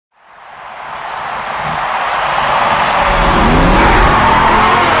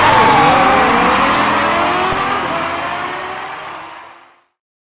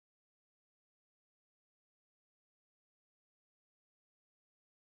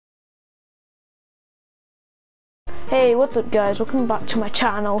Hey, what's up guys, welcome back to my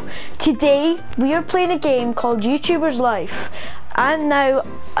channel. Today we are playing a game called YouTubers Life, and now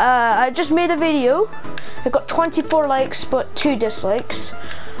I just made a video. It got 24 likes but 2 dislikes,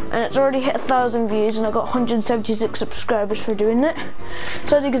 and it's already hit 1,000 views, and I got 176 subscribers for doing it.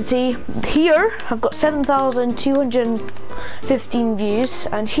 So as you can see here, I've got 7,215 views,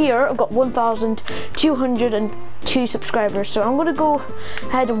 and here I've got 1,202 subscribers. So I'm gonna go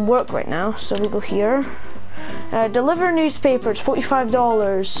ahead and work right now. So we go here. Deliver newspapers,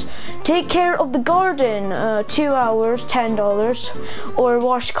 $45. Take care of the garden, 2 hours, $10. Or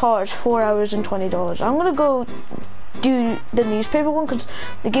wash cars, 4 hours and $20. I'm gonna go do the newspaper one because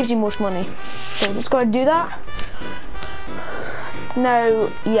it gives you most money. So let's go and do that. Now,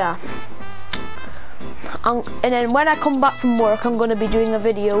 yeah. And then when I come back from work, I'm gonna be doing a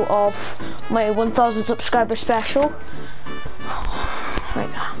video of my 1,000 subscriber special.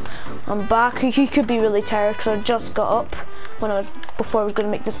 Like that. I'm back. You could be really tired because I just got up before I was going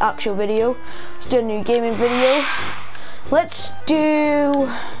to make this actual video. Let's do a new gaming video.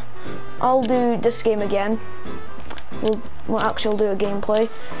 I'll do this game again. We'll actually do a gameplay.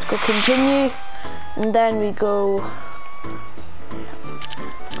 Let's go continue, and then we go.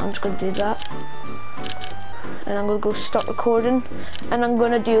 I'm just going to do that, and I'm going to go start recording, and I'm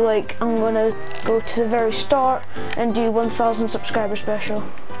going to go to the very start and do 1,000 subscriber special.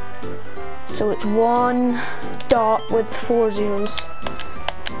 So it's 1 dot with 4 zeros.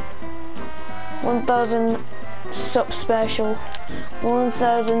 1,000 sub special.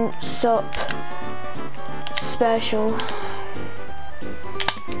 1,000 sub special.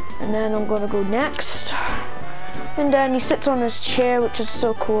 And then I'm gonna go next. And then he sits on his chair, which is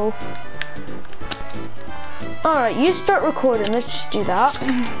so cool. Alright, you start recording. Let's just do that.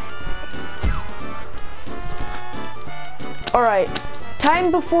 Alright.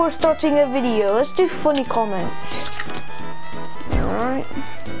 Time before starting a video, let's do funny comments. Alright,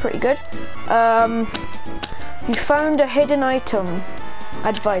 pretty good. You found a hidden item.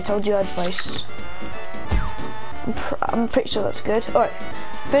 Advice, I'll do advice. I'm pretty sure that's good. Alright,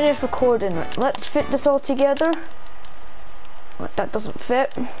 finish recording. Let's fit this all together. Right, that doesn't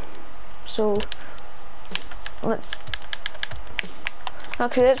fit. So, let's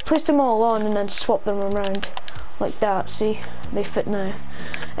place them all on and then swap them around. Like that, see? They fit now.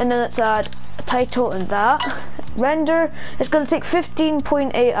 And then let's add a title and that. Render, it's going to take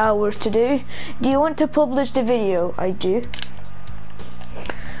 15.8 hours to do. Do you want to publish the video? I do.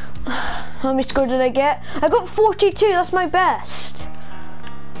 How many scores did I get? I got 42, that's my best.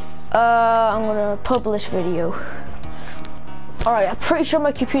 I'm going to publish video. Alright, I'm pretty sure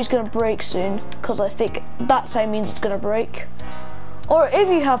my computer's going to break soon, because I think that sign means it's going to break. Or if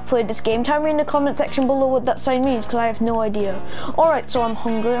you have played this game, tell me in the comment section below what that sign means, because I have no idea. Alright, so I'm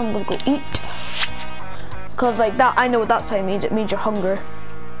hungry, I'm gonna go eat. Because like that, I know what that sign means, it means you're hungry.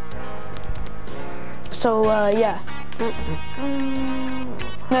 So yeah.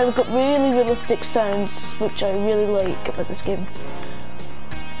 Now they've got really realistic sounds, which I really like about this game.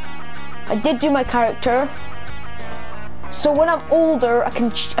 I did do my character. So when I'm older, I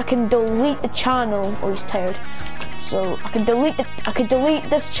can delete the channel. Oh, he's tired. So I can delete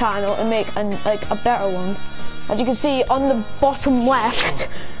this channel and make a better one. As you can see on the bottom left,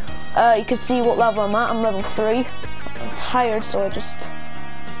 you can see what level I'm at. I'm level 3. I'm tired, so I just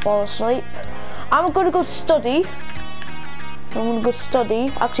fall asleep. I'm gonna go study.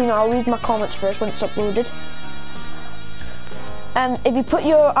 Actually, no, I'll read my comments first when it's uploaded. And if you put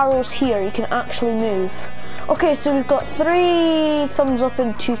your arrows here, you can actually move. Okay, so we've got 3 thumbs up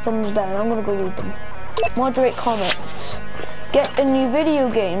and 2 thumbs down. I'm gonna go read them. Moderate comments. Get a new video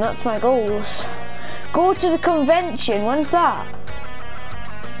game, that's my goals. Go to the convention, when's that?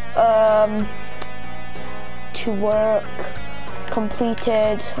 To work.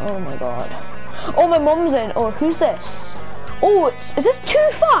 Completed. Oh my god. Oh, my mum's in. Oh, who's this? Oh, is this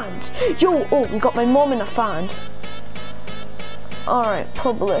 2 fans? Yo, oh, we got my mum in a fan. Alright,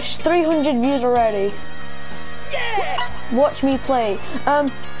 publish. 300 views already. Yeah! Watch me play.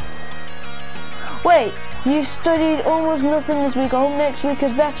 Wait, you studied almost nothing this week. I hope next week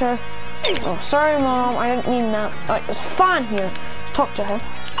is better. Oh, sorry mom, I didn't mean that. Alright, there's a fan here. Talk to her.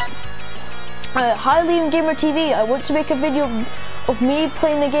 Hi Liam Gamer TV, I want to make a video of me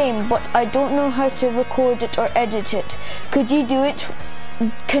playing the game, but I don't know how to record it or edit it. Could you do it?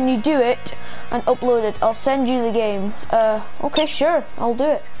 Can you do it and upload it? I'll send you the game. Okay, sure, I'll do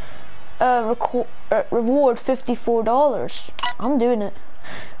it. Reward $54. I'm doing it.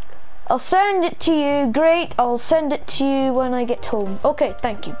 I'll send it to you. Great, I'll send it to you when I get home. Okay,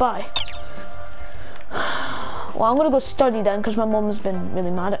 thank you, bye. Well, I'm gonna go study then because my mum's been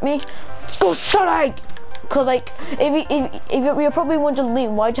really mad at me. Let's go study! Cause like, if you're probably wondering,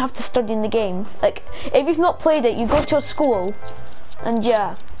 Liam, why'd you have to study in the game? Like, if you've not played it, you go to a school, and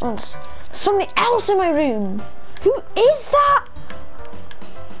yeah, there's somebody else in my room. Who is that?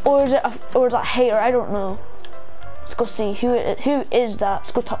 Or is that hater? I don't know. Let's go see who is that.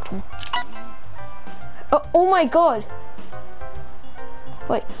 Let's go talk to him. Oh my God.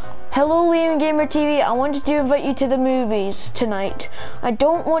 Wait. Hello, Liam Gamer TV. I wanted to invite you to the movies tonight. I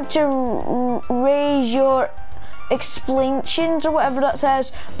don't want to raise your explanations or whatever that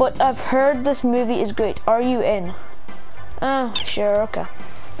says, but I've heard this movie is great. Are you in? Sure, okay.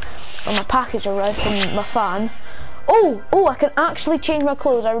 Well, my package arrived from my fan. Oh, I can actually change my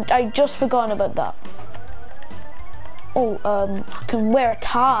clothes. I just forgotten about that. I can wear a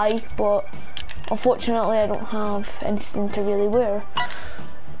tie, but unfortunately I don't have anything to really wear.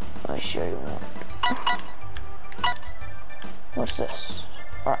 I sure you won't. What's this?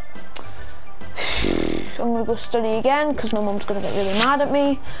 Alright. I'm gonna go study again because my mom's gonna get really mad at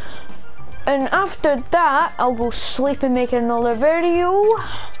me. And after that, I'll go sleep and make another video.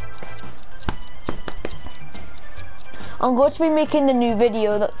 I'm going to be making the new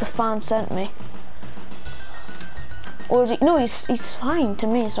video that the fan sent me. Or is he? No, he's fine to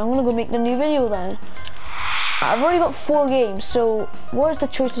me, so I'm gonna go make the new video then. I've already got 4 games, so where's the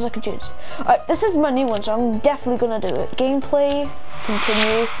choices I can choose? Alright, this is my new one, so I'm definitely gonna do it. Gameplay,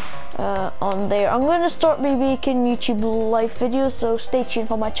 continue, on there. I'm gonna start making YouTube live videos, so stay tuned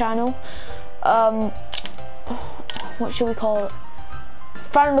for my channel. What should we call it?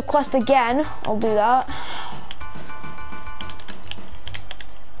 Fan request again, I'll do that.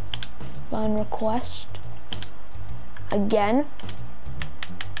 Fan request again.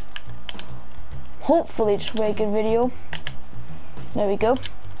 Hopefully it's a very good video. There we go.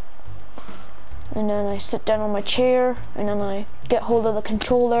 And then I sit down on my chair and then I get hold of the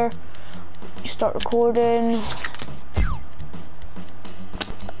controller. You start recording.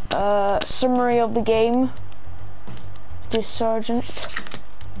 Summary of the game. Do Sergeant.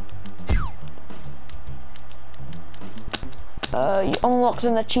 You unlocked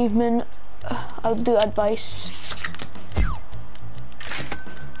an achievement. I'll do advice.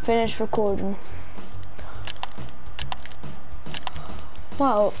 Finish recording.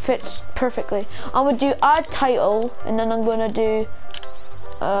 Wow, it fits perfectly. I'm gonna do add title, and then I'm gonna do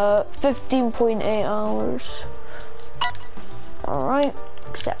 15.8 hours. Alright,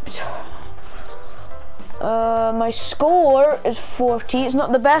 accept. My score is 40. It's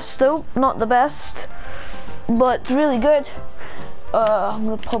not the best though, not the best, but it's really good. I'm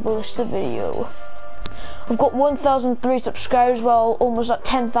gonna publish the video. I've got 1,003 subscribers, well, almost at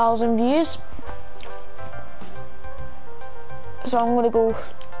 10,000 views. So I'm gonna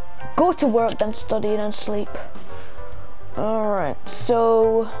go to work, then study, then sleep. Alright,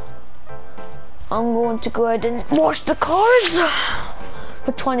 so I'm going to go ahead and wash the cars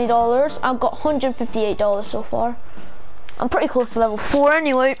for $20. I've got $158 so far. I'm pretty close to level 4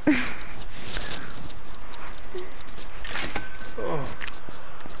 anyway.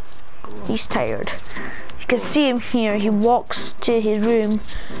 He's tired. You can see him here. He walks to his room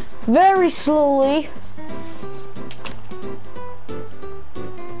very slowly.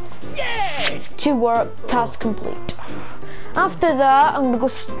 Yay! To work, task complete. After that, I'm gonna go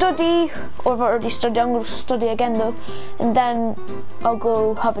study, or I've already studied. I'm gonna study again though, and then I'll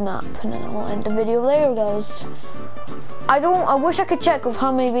go have a nap, and then I'll end the video there, guys. I wish I could check of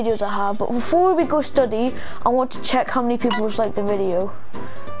how many videos I have, but before we go study, I want to check how many people have liked the video.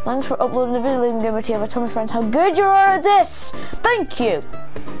 Thanks for uploading the video, Liam Gamer TV. I tell my friends how good you are at this. Thank you.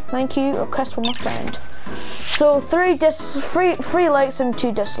 Thank you. Request from my friend. So 3 likes and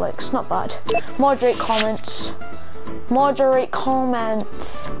 2 dislikes. Not bad. Moderate comments. Moderate comments.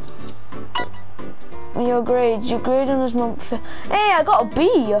 Your grades. Your grade on this month. Hey, I got a B.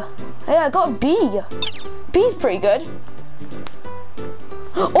 Hey, I got a B. B's pretty good.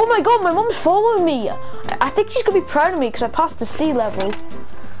 Oh my god, my mom's following me. I think she's gonna be proud of me because I passed the C level.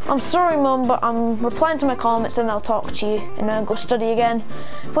 I'm sorry, Mum, but I'm replying to my comments and I'll talk to you, and then I'll go study again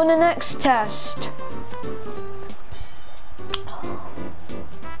for the next test.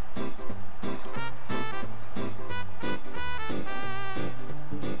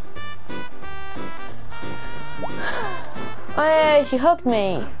 Oh yeah, she hugged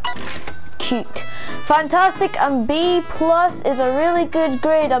me. Cute. Fantastic, and B plus is a really good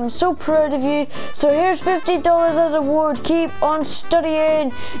grade. I'm so proud of you. So here's $50 as a reward. Keep on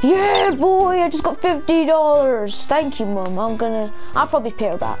studying. Yeah, boy, I just got $50. Thank you, Mum. I'll probably pay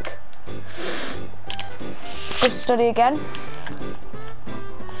her back. Let's go study again.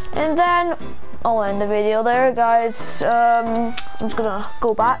 And then I'll end the video there, guys. I'm just gonna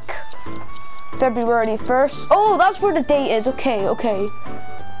go back. February 1st. Oh, that's where the date is. Okay, okay.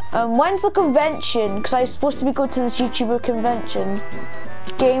 When's the convention? Because I'm supposed to be going to this YouTuber convention.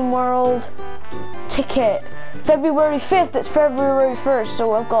 Game World ticket. February 5th. It's February 1st.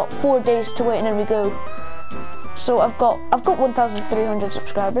 So I've got 4 days to wait, and then we go. So I've got 1,300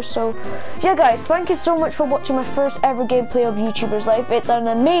 subscribers. So yeah, guys, thank you so much for watching my first ever gameplay of YouTuber's Life. It's an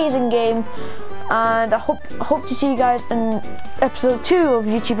amazing game, and I hope to see you guys in episode 2 of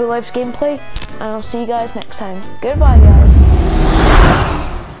YouTuber Life's gameplay. And I'll see you guys next time. Goodbye, guys.